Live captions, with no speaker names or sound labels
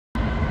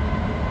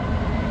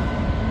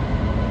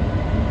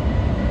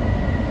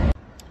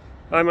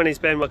Hi, my name's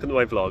Ben, welcome to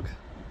my vlog.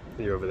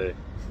 You're over there.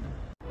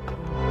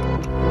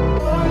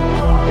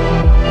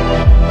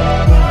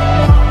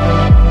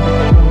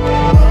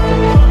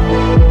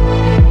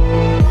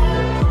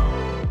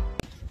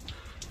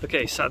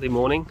 Okay, Saturday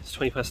morning, it's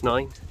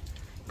 9:20.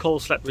 Cole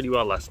slept really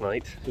well last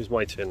night. It was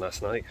my turn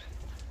last night.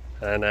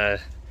 And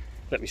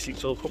let me sleep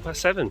till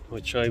 7:15,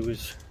 which I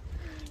was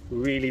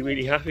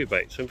really happy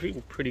about. So I'm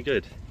feeling pretty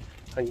good.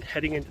 I'm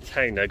heading into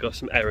town now, got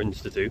some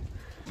errands to do.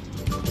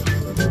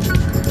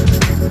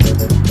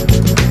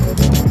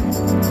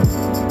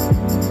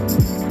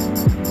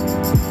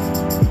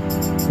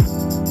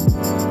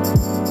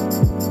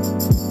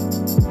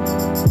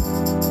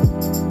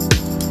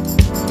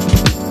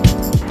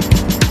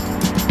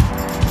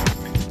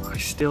 I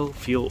still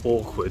feel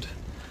awkward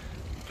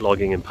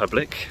vlogging in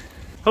public.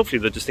 Hopefully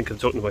they'll just think I'm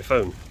talking to my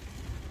phone,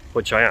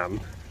 which I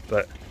am,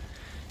 but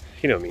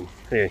you know what I mean.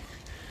 Anyway,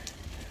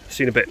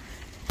 see you in a bit.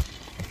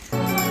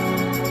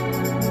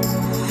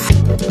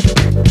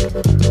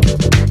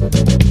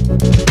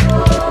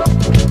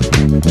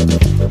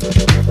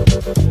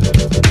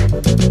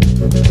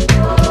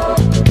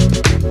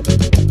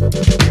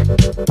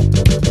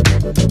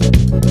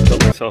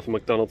 Got myself a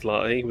McDonald's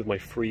latte with my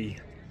free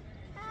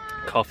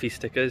coffee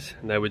stickers.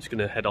 Now we're just going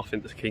to head off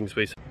into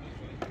Kingsway.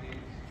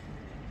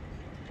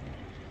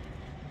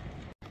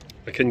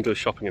 I couldn't go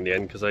shopping in the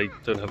end because I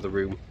don't have the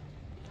room.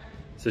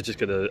 So just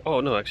gonna,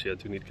 oh no, actually I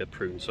do need to get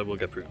prunes, so we'll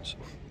get prunes.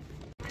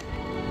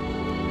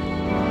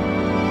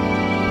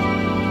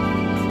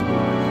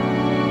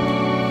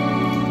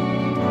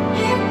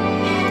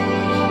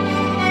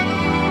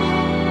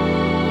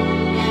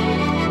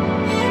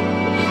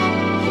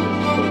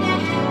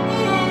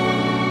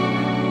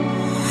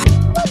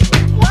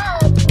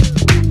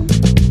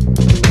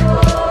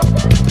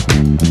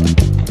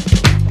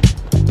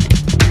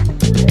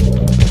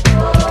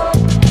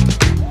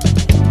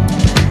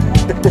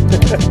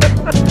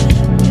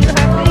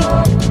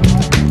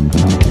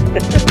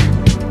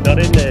 Not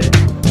in there.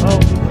 Oh.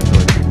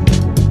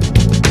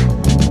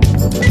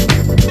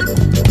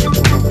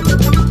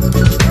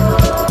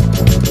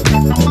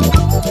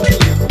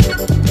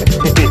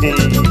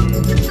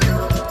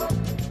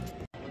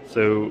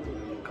 So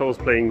Cole's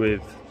playing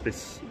with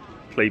this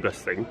play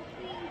bus thing.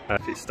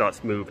 If it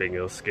starts moving,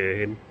 it'll scare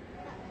him.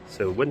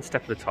 So one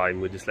step at a time,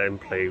 we'll just let him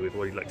play with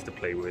what he likes to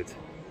play with.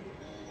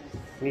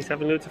 And he's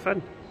having loads of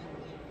fun.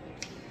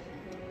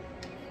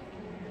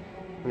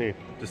 Anyway,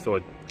 just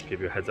thought I'd give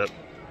you a heads up.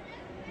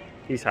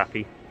 He's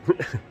happy. Oh.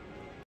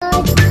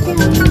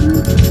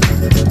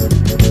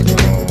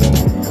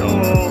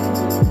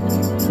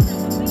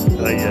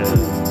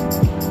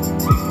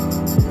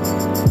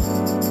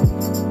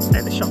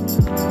 At the shop.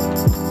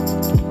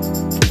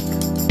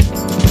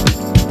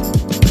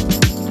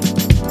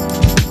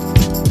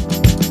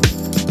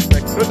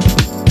 Right, good.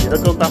 You're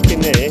not going back in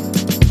there.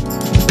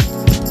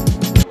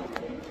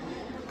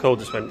 Cole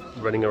just went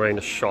running around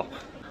the shop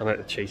and I had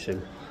to chase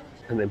him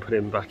and then put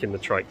him back in the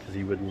trike because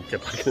he wouldn't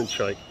get back in the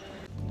trike.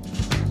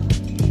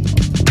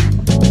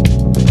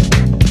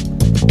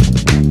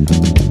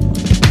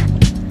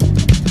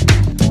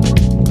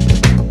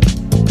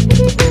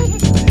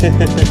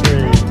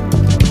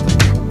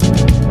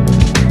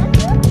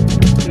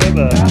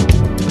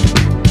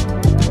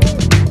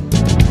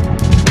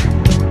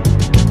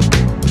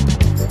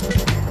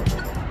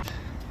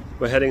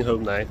 We're heading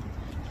home now.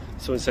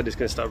 Someone said it's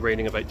going to start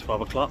raining about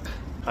 12 o'clock.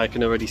 I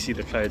can already see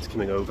the clouds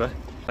coming over.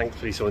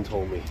 Thankfully someone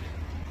told me.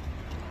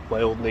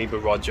 My old neighbour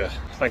Roger.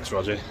 Thanks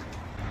Roger.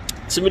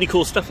 Some really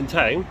cool stuff in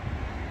town.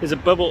 There's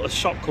a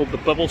shop called the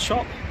Bubble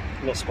Shop.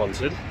 Not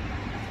sponsored.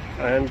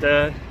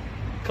 And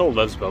Cole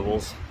loves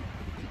bubbles.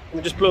 And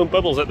we're just blowing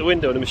bubbles out the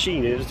window in a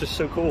machine. It was just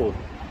so cool.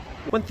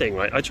 One thing,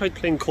 right, I tried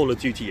playing Call of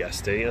Duty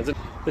yesterday and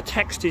the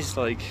text is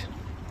like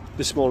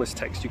the smallest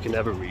text you can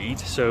ever read.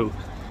 So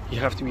you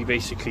have to be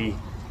basically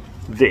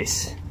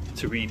this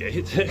to read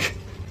it.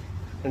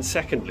 And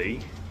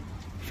secondly,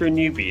 for a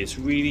newbie, it's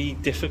really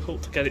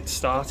difficult to get it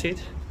started.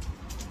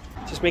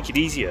 Just make it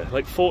easier.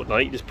 Like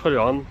Fortnite, you just put it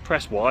on,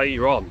 press Y,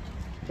 you're on.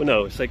 Well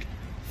no, it's like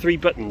 3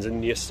 buttons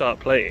and you start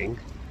playing.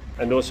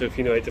 And also if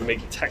you know how to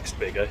make the text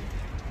bigger,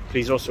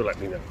 please also let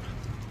me know.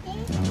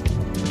 Okay,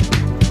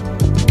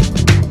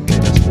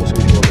 that's also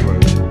going to go on the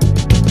road.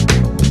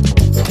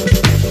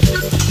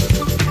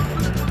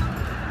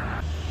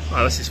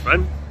 Wow, this is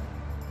fun.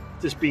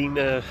 Just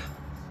been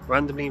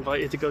randomly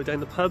invited to go down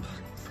the pub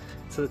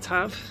to the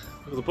Tav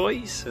with the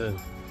boys, so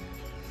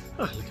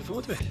looking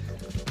forward to it.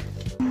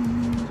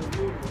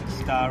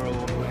 Star all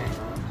the way.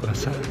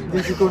 What's that?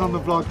 This is going on the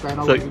vlog, Ben.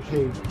 I want you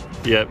pay.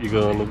 Yep, you're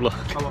going on the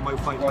vlog. I want my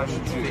 £5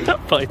 fee.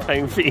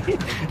 £5 fee.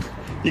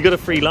 You got a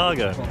free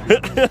lager.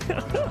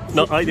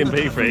 No, I didn't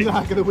pay for it.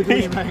 Lager that we're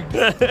doing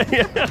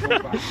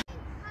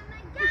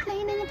We're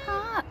playing in the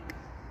park.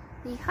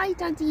 Say hi,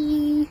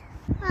 Daddy.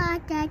 Hi,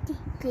 Daddy.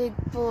 Good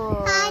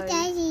boy. Hi,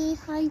 Daddy.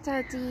 Hi,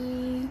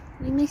 Daddy.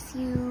 We miss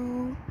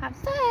you. Have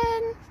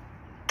fun.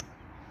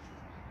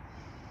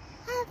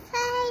 Have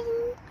fun.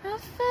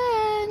 Have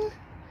fun.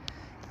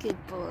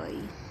 Good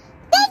boy.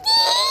 Daddy!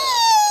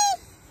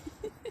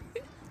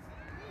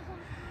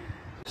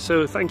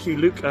 So thank you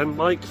Luke and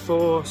Mike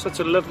for such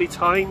a lovely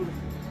time.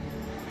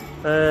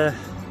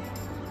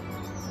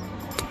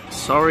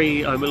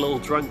 Sorry I'm a little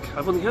drunk.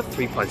 I've only had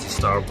 3 pints of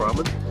Star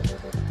Brahman.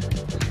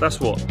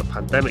 That's what the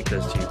pandemic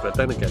does to you, but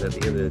then again at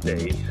the end of the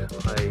day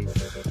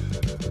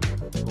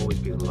I've always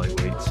been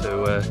lightweight,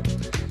 so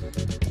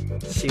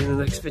see you in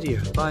the next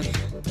video. Bye.